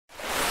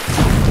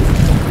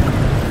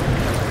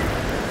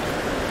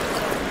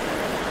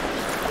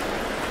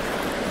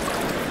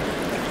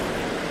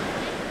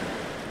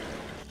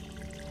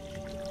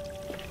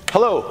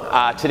Hello,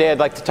 today I'd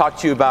like to talk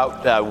to you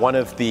about one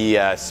of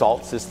the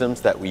salt systems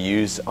that we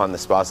use on the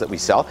spas that we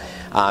sell.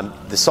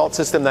 The salt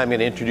system that I'm going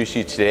to introduce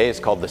you to today is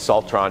called the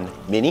Saltron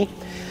Mini.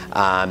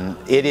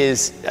 It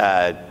is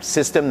a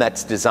system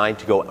that's designed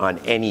to go on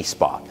any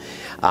spa.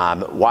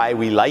 Why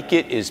we like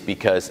it is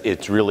because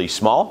it's really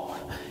small.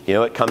 You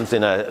know, it comes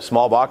in a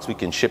small box. We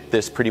can ship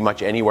this pretty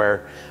much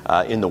anywhere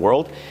in the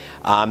world.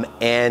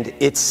 And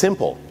it's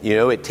simple. You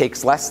know, it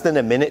takes less than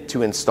a minute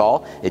to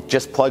install. It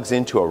just plugs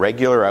into a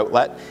regular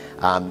outlet.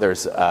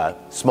 There's a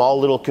small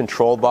little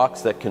control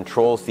box that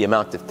controls the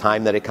amount of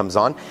time that it comes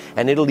on,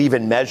 and it'll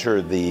even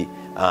measure the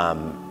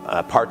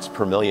parts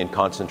per million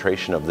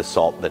concentration of the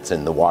salt that's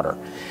in the water.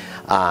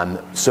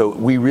 So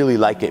we really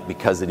like it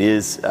because it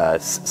is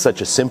such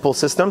a simple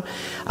system.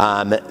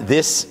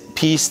 This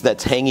piece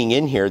that's hanging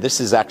in here, this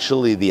is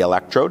actually the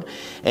electrode.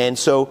 And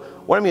so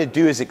what I'm going to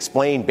do is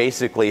explain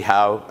basically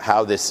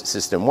how this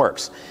system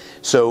works.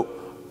 So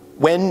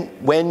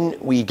when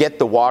we get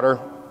the water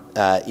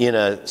in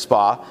a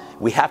spa,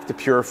 we have to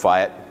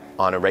purify it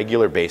on a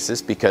regular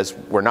basis because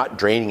we're not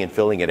draining and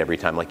filling it every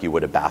time like you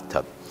would a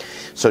bathtub.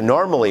 So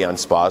normally on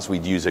spas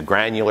we'd use a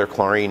granular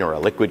chlorine or a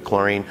liquid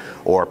chlorine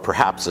or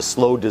perhaps a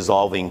slow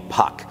dissolving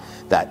puck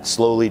that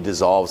slowly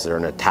dissolves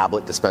in a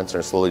tablet dispenser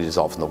and slowly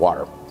dissolves in the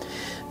water.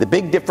 The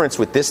big difference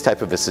with this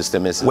type of a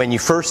system is when you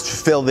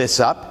first fill this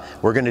up,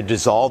 we're going to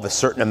dissolve a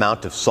certain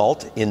amount of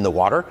salt in the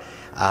water,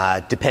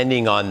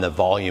 depending on the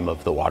volume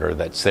of the water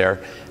that's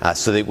there,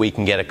 so that we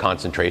can get a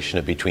concentration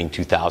of between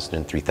 2,000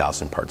 and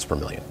 3,000 parts per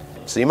million.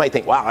 So you might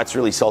think, wow, that's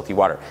really salty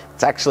water.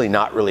 It's actually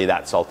not really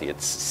that salty.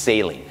 It's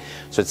saline.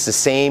 So it's the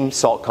same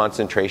salt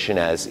concentration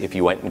as if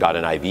you went and got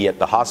an IV at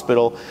the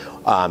hospital.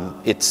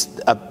 It's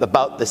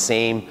about the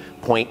same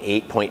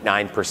 0.8,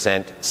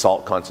 0.9%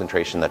 salt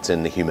concentration that's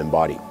in the human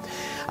body.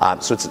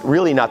 So it's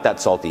really not that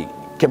salty.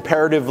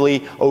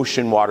 Comparatively,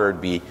 ocean water would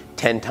be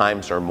 10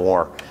 times or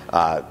more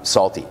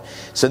salty.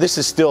 So this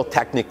is still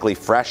technically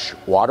fresh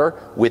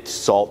water with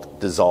salt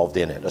dissolved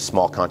in it, a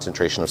small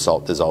concentration of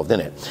salt dissolved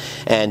in it.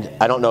 And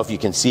I don't know if you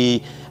can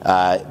see,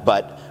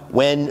 but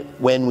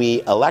when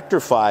we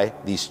electrify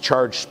these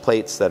charged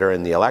plates that are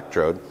in the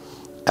electrode,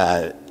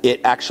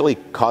 it actually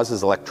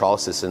causes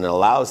electrolysis and it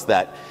allows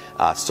that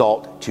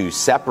salt to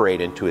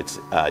separate into its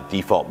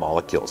default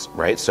molecules,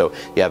 right? So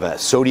you have a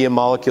sodium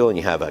molecule and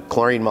you have a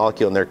chlorine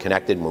molecule and they're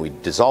connected. When we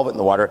dissolve it in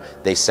the water,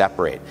 they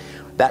separate.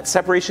 That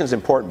separation is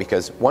important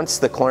because once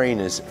the chlorine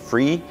is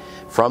free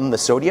from the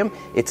sodium,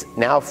 it's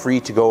now free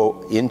to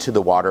go into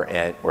the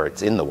water, or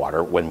it's in the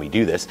water when we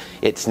do this.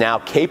 It's now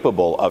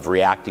capable of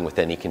reacting with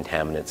any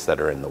contaminants that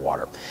are in the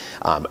water.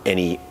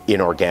 Any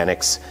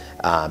inorganics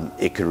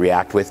it could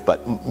react with,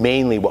 but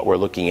mainly what we're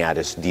looking at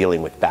is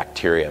dealing with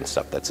bacteria and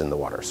stuff that's in the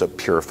water, so it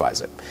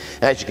purifies it.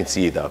 And as you can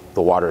see, the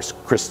water is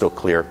crystal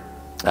clear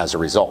as a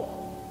result.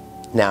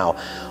 Now,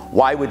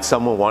 why would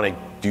someone want to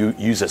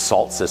use a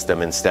salt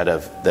system instead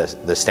of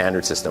the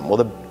standard system?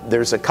 Well,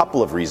 there's a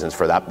couple of reasons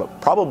for that, but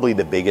probably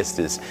the biggest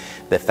is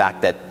the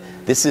fact that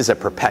this is a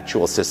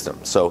perpetual system.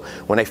 So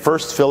when I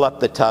first fill up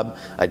the tub,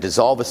 I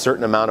dissolve a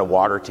certain amount of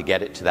water to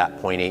get it to that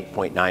 0.8,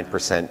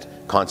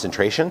 0.9%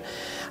 concentration,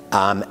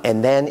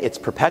 and then it's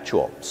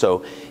perpetual.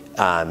 So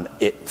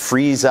it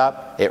frees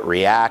up, it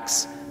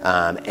reacts,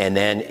 and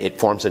then it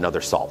forms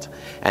another salt.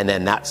 And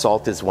then that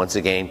salt is once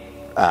again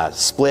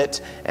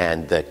split,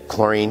 and the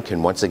chlorine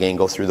can once again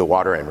go through the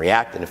water and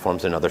react, and it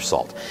forms another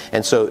salt.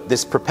 And so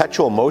this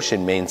perpetual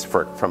motion means,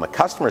 from a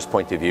customer's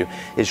point of view,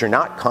 is you're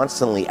not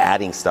constantly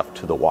adding stuff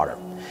to the water,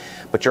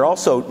 but you're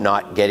also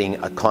not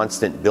getting a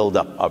constant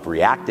buildup of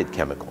reacted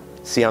chemical.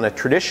 See, on a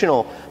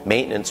traditional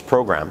maintenance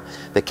program,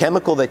 the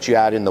chemical that you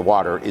add in the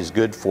water is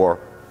good for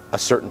a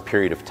certain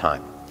period of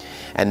time.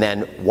 And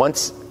then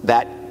once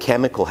that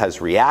chemical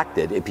has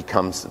reacted, it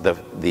becomes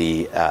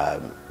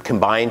the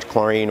combined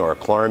chlorine or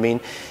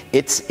chloramine.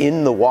 It's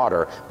in the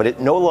water, but it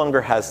no longer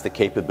has the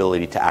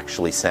capability to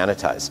actually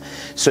sanitize.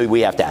 So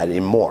we have to add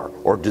in more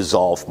or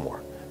dissolve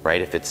more,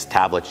 right? If it's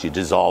tablets, you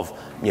dissolve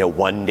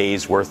 1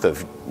 day's worth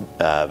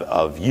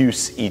of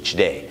use each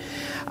day.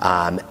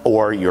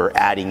 Or you're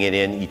adding it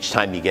in each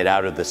time you get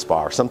out of the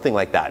spa or something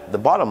like that. The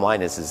bottom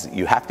line is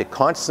you have to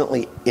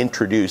constantly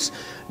introduce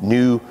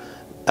new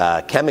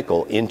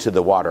chemical into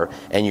the water,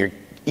 and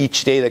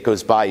each day that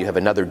goes by, you have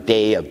another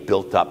day of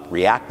built-up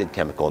reacted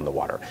chemical in the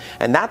water.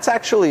 And that's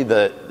actually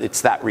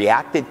it's that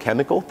reacted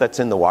chemical that's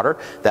in the water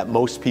that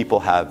most people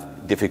have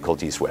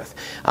difficulties with.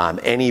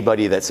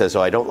 Anybody that says,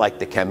 oh, I don't like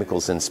the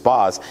chemicals in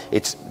spas,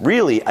 it's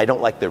really, I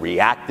don't like the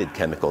reacted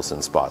chemicals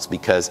in spas,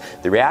 because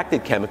the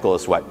reacted chemical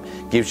is what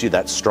gives you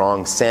that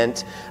strong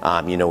scent.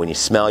 When you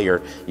smell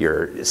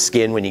your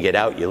skin when you get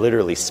out, you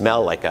literally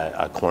smell like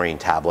a chlorine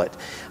tablet.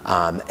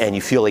 And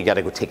you feel you got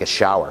to go take a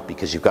shower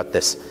because you've got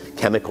this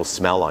chemical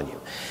smell on you.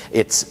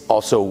 It's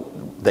also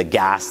the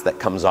gas that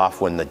comes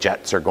off when the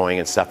jets are going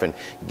and stuff and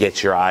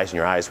gets your eyes and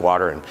your eyes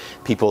water. And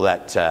people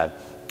that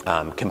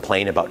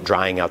complain about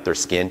drying out their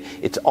skin,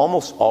 it's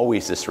almost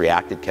always this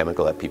reacted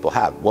chemical that people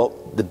have. Well,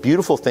 the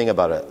beautiful thing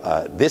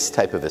about this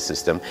type of a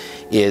system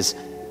is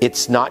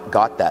it's not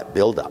got that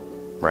buildup,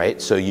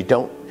 right? So you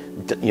don't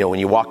when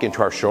you walk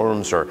into our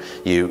showrooms or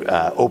you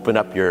open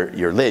up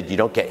your lid, you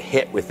don't get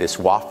hit with this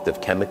waft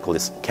of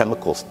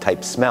chemicals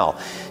type smell.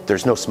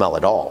 There's no smell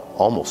at all,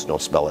 almost no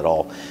smell at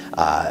all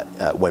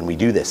when we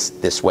do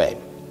this way.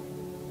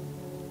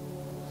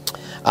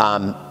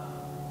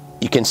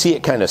 You can see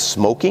it kind of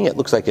smoking. It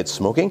looks like it's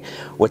smoking.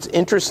 What's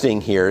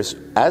interesting here is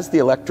as the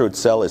electrode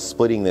cell is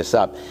splitting this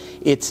up,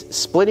 it's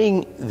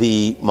splitting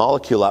the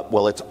molecule up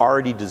while it's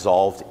already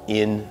dissolved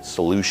in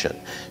solution.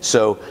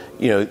 So,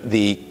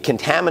 the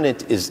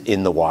contaminant is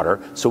in the water,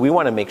 so we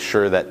want to make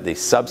sure that the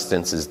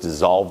substance is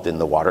dissolved in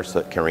the water so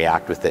it can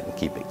react with it and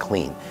keep it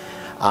clean.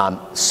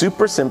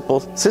 Super simple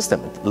system.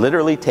 It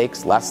literally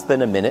takes less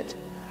than a minute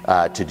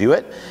to do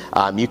it.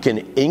 You can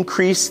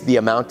increase the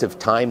amount of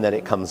time that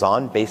it comes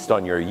on based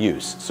on your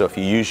use. So if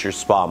you use your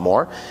spa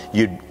more,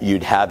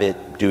 you'd have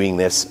it doing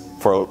this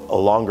for a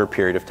longer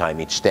period of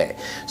time each day.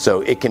 So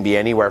it can be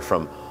anywhere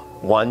from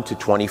 1 to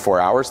 24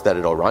 hours that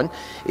it'll run.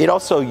 It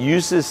also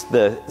uses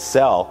the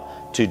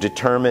cell to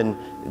determine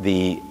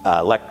the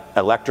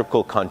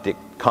electrical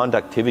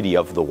conductivity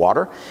of the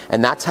water,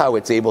 and that's how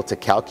it's able to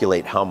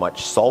calculate how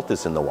much salt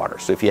is in the water.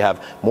 So if you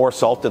have more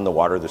salt in the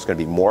water, there's going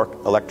to be more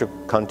electrical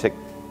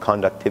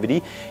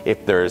conductivity.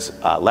 If there's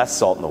less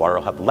salt in the water,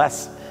 it'll have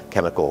less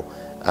chemical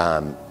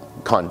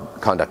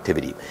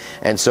conductivity.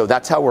 And so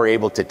that's how we're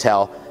able to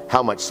tell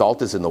how much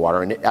salt is in the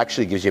water, and it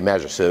actually gives you a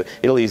measure. So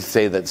it'll either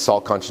say that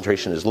salt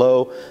concentration is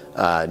low,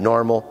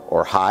 normal,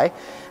 or high,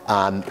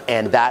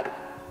 and that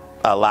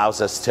allows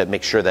us to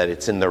make sure that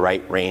it's in the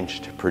right range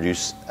to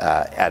produce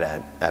at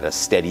a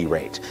steady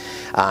rate.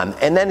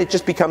 And then it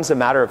just becomes a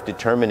matter of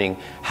determining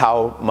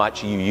how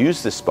much you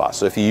use the spa.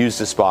 So if you use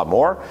the spa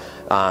more,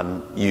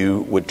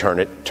 you would turn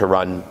it to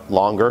run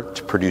longer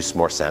to produce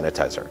more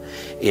sanitizer.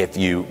 If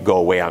you go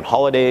away on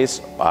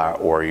holidays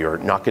or you're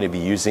not going to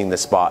be using the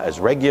spa as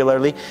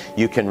regularly,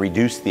 you can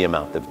reduce the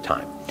amount of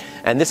time.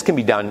 And this can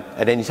be done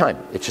at any time.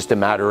 It's just a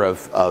matter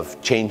of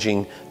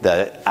changing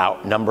the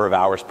number of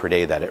hours per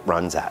day that it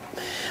runs at.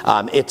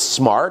 It's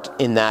smart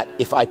in that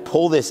if I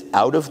pull this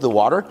out of the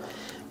water,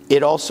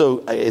 it also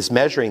is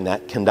measuring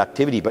that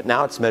conductivity, but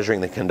now it's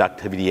measuring the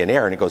conductivity in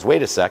air, and it goes,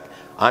 wait a sec,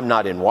 I'm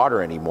not in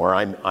water anymore,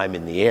 I'm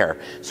in the air.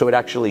 So it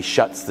actually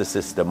shuts the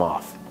system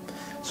off.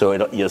 So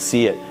you'll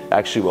see it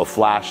actually will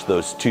flash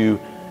those two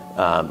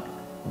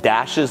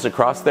dashes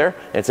across there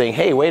and saying,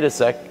 hey, wait a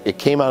sec, it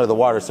came out of the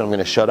water, so I'm going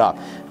to shut off.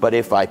 But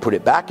if I put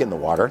it back in the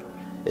water,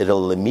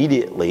 it'll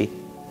immediately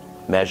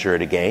measure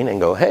it again and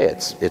go, hey,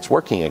 it's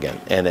working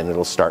again. And then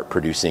it'll start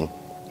producing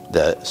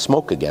the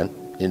smoke again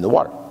in the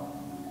water.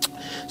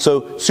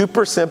 So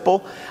super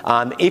simple.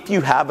 If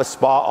you have a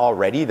spa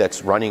already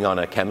that's running on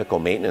a chemical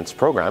maintenance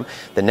program,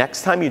 the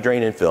next time you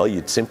drain and fill,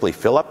 you'd simply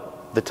fill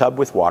up the tub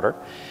with water.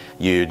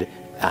 You'd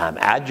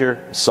add your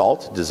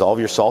salt, dissolve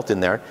your salt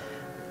in there,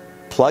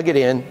 plug it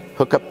in,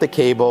 hook up the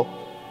cable,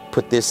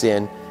 put this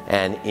in,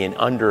 and in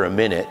under a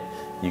minute,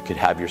 you could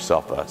have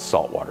yourself a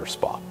saltwater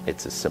spa.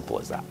 It's as simple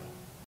as that.